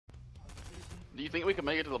Do you think we can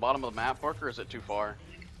make it to the bottom of the map, Parker, or is it too far?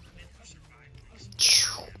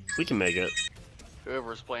 We can make it.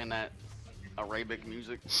 Whoever's playing that Arabic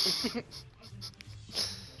music.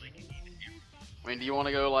 I mean, do you want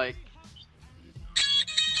to go like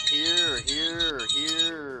here, or here, or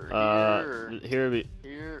here, or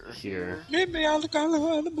here? Here.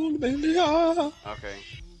 Okay.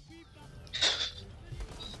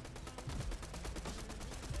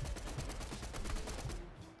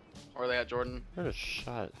 Where are they at, Jordan? What a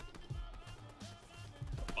shot.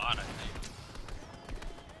 Bot, I think.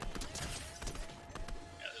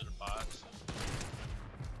 Yeah, those are bots.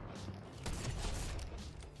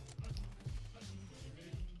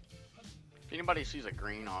 If anybody sees a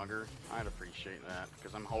green auger, I'd appreciate that,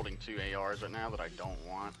 because I'm holding 2 ARs right now that I don't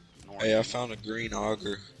want. Hey, I found a green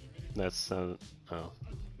auger. That's oh.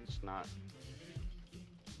 It's not.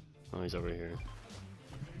 Oh, he's over here.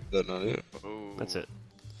 That's not it. Ooh. That's it.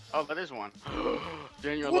 Oh, that is one.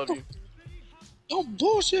 Daniel, I love you. Don't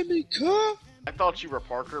bullshit me, cuh. I thought you were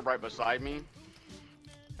Parker right beside me.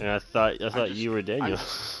 And I thought you were Daniel.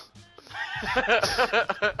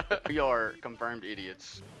 We are confirmed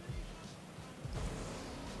idiots.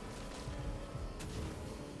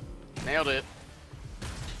 Nailed it.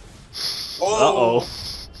 Uh-oh.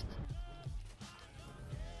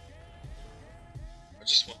 I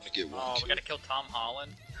just want to get one. Oh, we gotta kill Tom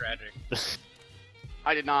Holland. Tragic.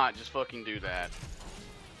 I did not just fucking do that.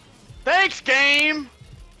 Thanks, game!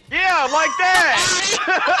 Yeah, like that!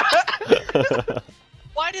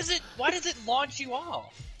 Why does it launch you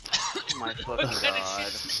off? Oh my fucking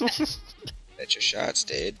god. That's your shots,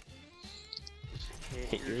 dude.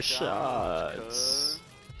 Hit your shots.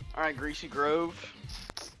 Alright, Greasy Grove.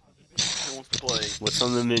 Who wants to play? What's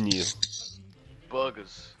on the menu?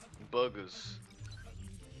 Buggers. Buggers.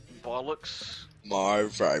 Bollocks. My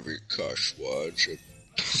favorite cuss words.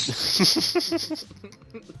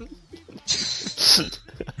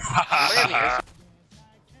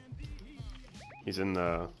 He's in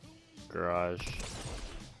the garage.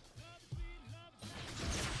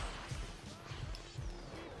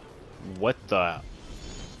 What the?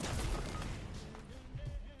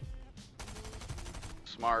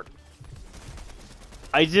 Smart.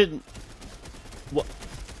 I didn't. What?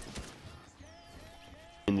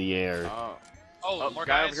 In the air. Oh, more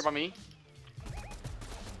guy guys. over here by me.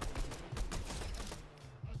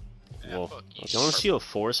 Yeah, Whoa. fuck you. Do you want to see a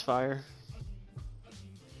forest fire?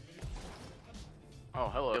 Oh,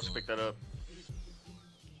 hello. Let's pick that up.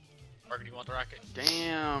 Parker, do you want the rocket?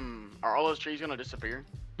 Damn. Are all those trees gonna disappear?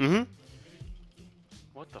 Mm-hmm.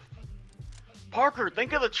 What the f— Parker,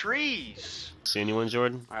 think of the trees! See anyone,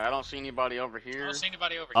 Jordan? Alright, I don't see anybody over I here. don't see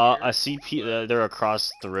anybody over here. I see they're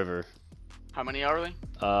across the river. How many are they?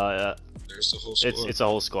 There's the whole squad. It's a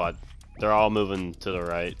whole squad. They're all moving to the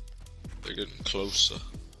right. They're getting closer.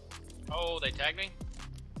 Oh, they tagged me?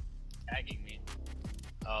 Tagging me.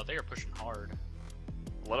 Oh, they are pushing hard.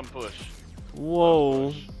 Let them push.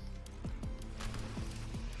 Whoa.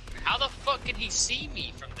 How the fuck can he see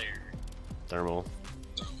me from there? Thermal.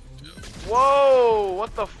 Whoa!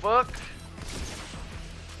 What the fuck?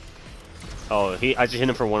 Oh, I just hit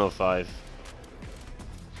him for 105.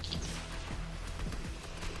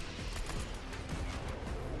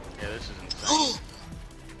 Yeah, this is insane.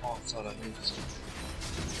 Oh, I thought I hit this.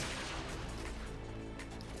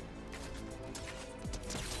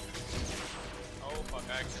 Oh fuck,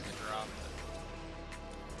 I accidentally dropped it.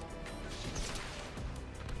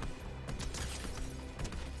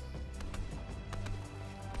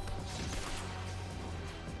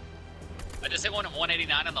 I just hit one at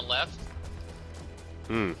 189 on the left.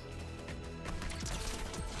 Hmm.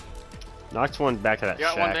 Knocked one back to that You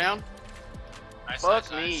got shack. one down? Nice,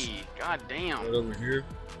 Fuck nice, nice. me. God damn. Right over here.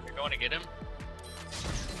 You're going to get him?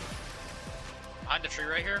 Behind the tree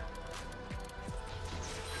right here?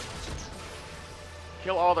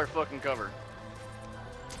 Kill all their fucking cover.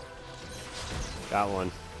 Got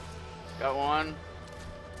one. Got one.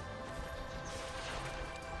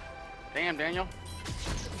 Damn, Daniel.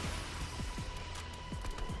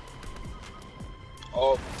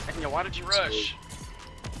 Oh, Daniel, why did you rush?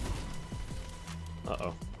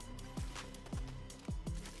 Uh-oh.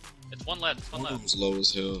 It's one left, it's one one of left. them's low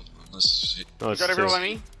as hell. Unless Oh, Is that over just- by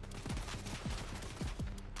me?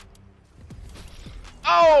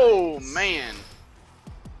 Oh, man.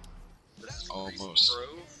 almost.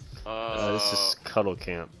 this is cuddle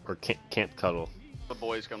camp or camp cuddle. The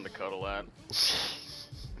boys come to cuddle at.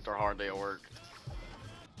 It's our hard day at work.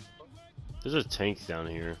 There's a tank down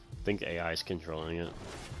here. I think AI is controlling it.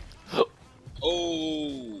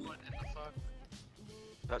 Oh, What in the fuck?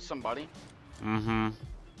 That's somebody. Mm-hmm.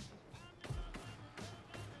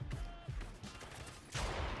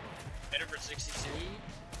 for 62.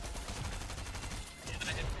 And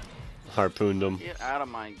I hit him. Harpooned him. Get out of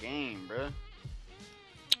my game, bruh.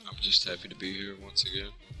 I'm just happy to be here once again.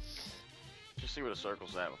 Just see where the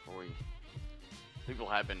circle's at before you. People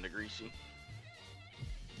have been to Greasy.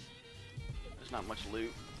 There's not much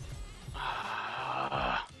loot.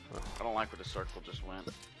 I don't like where the circle just went.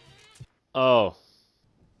 Oh.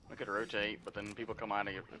 We could rotate, but then people come out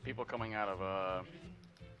of people coming out of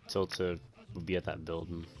Tilted would be at that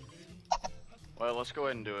building. Well, let's go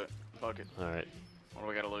ahead and do it. Fuck it. Alright. What do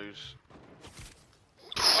we gotta lose?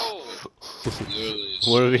 Oh! Literally.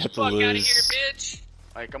 What do we have to Fuck lose? out of here, bitch!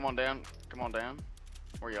 Hey, come on down. Come on down.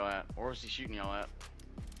 Where y'all at? Where is he shooting y'all at?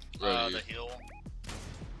 Right The here. hill.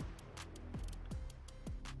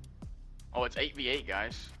 Oh, it's 8v8,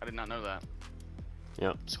 guys. I did not know that.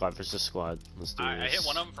 Yep, squad versus squad. Let's do I this. hit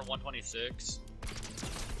one of them for 126.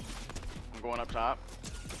 I'm going up top.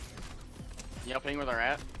 Y'all ping where they're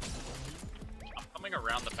at? I'm coming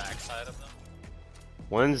around the backside of them.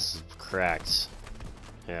 One's cracked.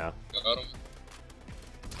 Yeah. Got him.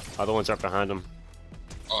 Other ones are behind him.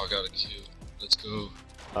 Oh, I got a kill. Let's go.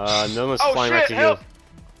 No one's Oh, flying shit, right to help! you.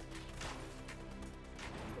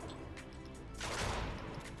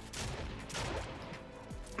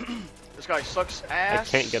 This guy sucks I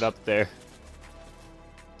ass. can't get up there.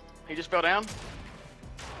 He just fell down.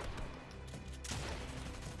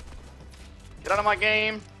 Get out of my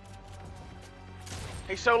game.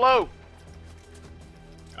 He's so low.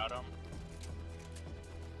 Got him.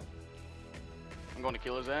 I'm going to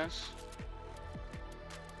kill his ass.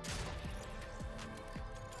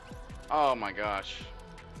 Oh my gosh.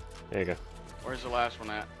 There you go. Where's the last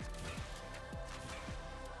one at?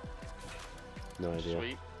 No idea.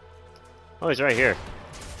 Sweet. Oh, he's right here.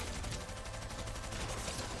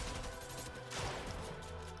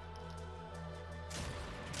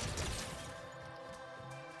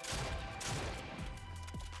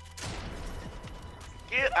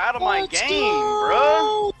 Get out of my game,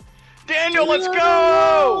 bruh. Daniel, let's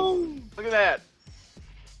go! Look at that.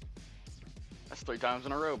 That's 3 times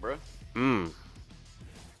in a row, bruh. Mmm.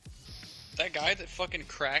 That guy that fucking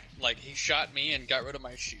cracked, like, he shot me and got rid of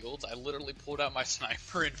my shields. I literally pulled out my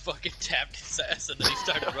sniper and fucking tapped his ass, and then he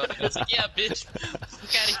started running. I was like, yeah, bitch,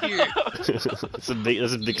 fuck out of here. That's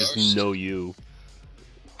the biggest no you.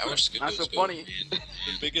 Our skills Not so go funny. hand in hand.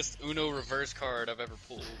 The biggest Uno reverse card I've ever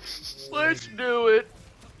pulled. Let's do it.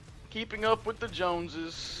 Keeping up with the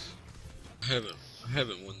Joneses. I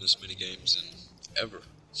haven't won this many games in ever.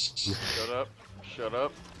 Shut up. Shut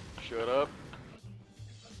up. Shut up.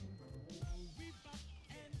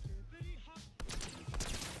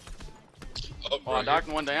 Oh, Oh, I knocked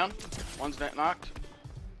one down. One's knocked.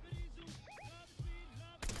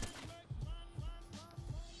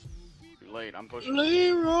 Too late. I'm pushing.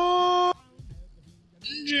 Leroy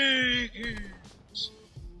Jenkins.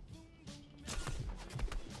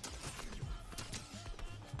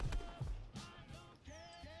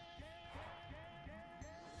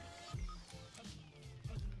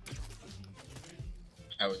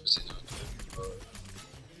 How is it not good?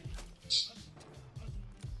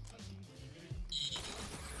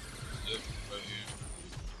 Yep, right here.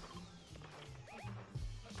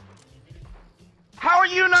 How are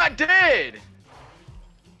you not dead?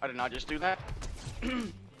 I did not just do that.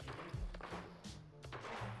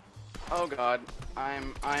 Oh god. I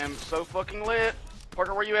am so fucking lit.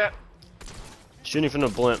 Parker, where you at? Shooting from the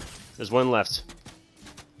blimp. There's one left.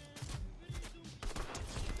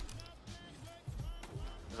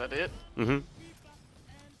 Is that it? Mm-hmm.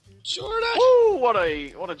 Jordan! Woo! What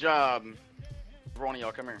a job. One of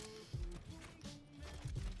y'all, come here.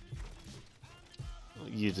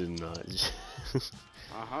 You did not.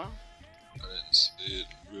 Uh-huh. I didn't see it.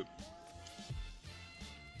 Rip.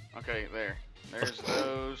 Okay, there. There's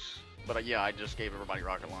those. But yeah, I just gave everybody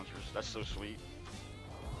rocket launchers. That's so sweet.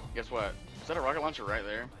 Guess what? Is that a rocket launcher right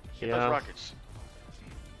there? Get Yeah. those rockets.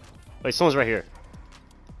 Wait, someone's right here.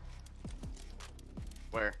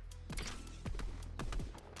 Where?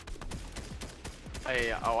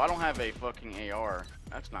 Hey, oh, I don't have a fucking AR.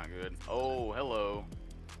 That's not good. Oh, hello.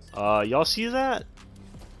 Y'all see that?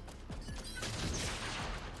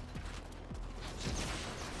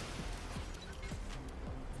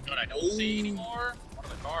 What I don't see anymore? One of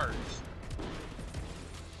the cars.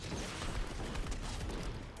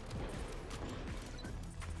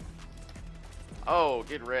 Oh,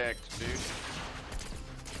 get wrecked, dude.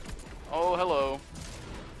 Oh, hello.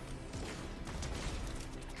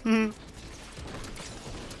 Hmm.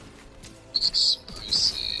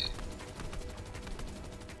 Spicy.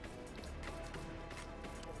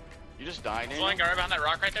 You just died, There's Daniel? one guy right behind that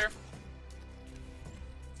rock right there.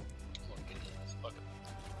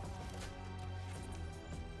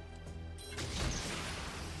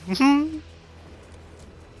 Yeah,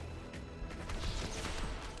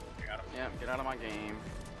 get out of my game.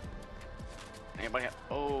 Anybody?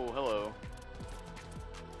 Oh, hello.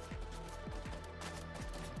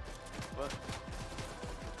 What?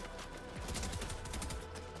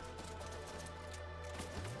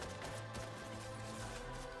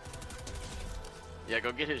 Yeah,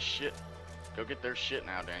 go get his shit. Go get their shit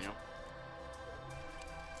now, Daniel.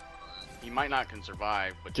 He might not can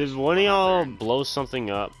survive, but Did just one of run out there y'all and- blow something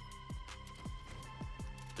up?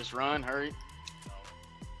 Just run, hurry.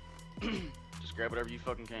 Just grab whatever you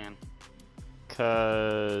fucking can.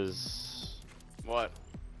 Cause... What?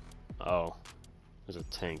 Oh. There's a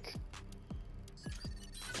tank.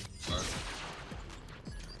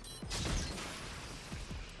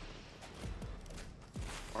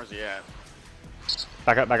 Where's he at?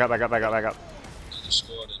 Back up, back up, back up, back up, back up. Another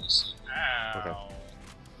squad in the city. Ow. Okay. Alright,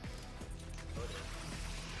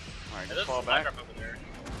 Hey, just there's fall a back. back over there.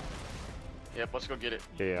 Yep, let's go get it.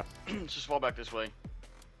 Yeah. Let's just fall back this way.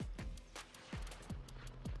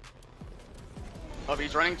 Oh,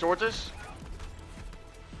 he's running towards us?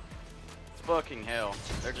 Fucking hell.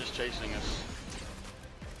 They're just chasing us.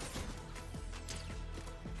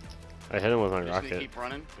 I hit him with my We just need to rocket. keep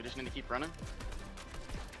running. We just need to keep running.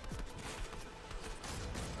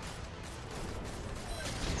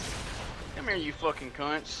 Come here, you fucking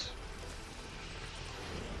cunts.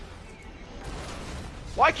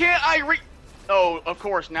 Why can't I Oh, of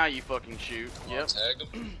course, now you fucking shoot. Yep. Tag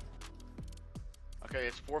him. Okay,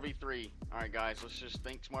 it's 4v3. Alright, guys, let's just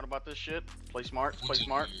think smart about this shit. Play smart. Play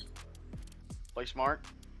smart. Play smart.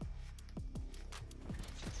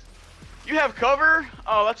 You have cover?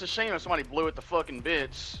 Oh, that's a shame if somebody blew it to fucking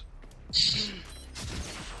bits.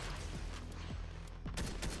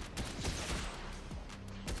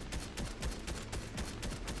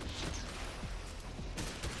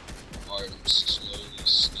 Alright, I'm slowly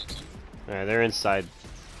sneaking. Alright, they're inside.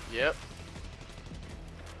 Yep.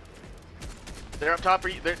 They're up top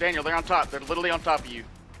of you. Daniel, they're on top. They're literally on top of you.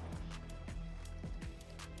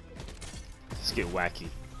 Let's get wacky.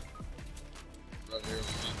 Right here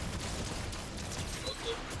with me.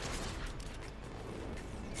 Okay.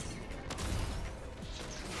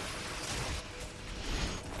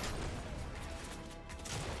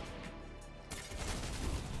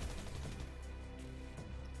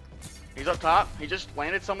 He's up top. He just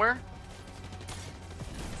landed somewhere.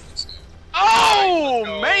 Let's go. Oh,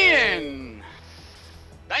 go. man!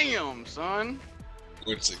 Damn, son.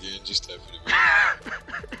 Once again, just tapping it.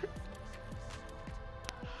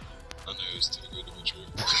 I know it's too good to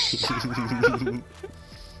be true.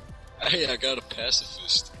 Hey, I got a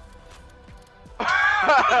pacifist.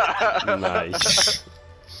 Nice.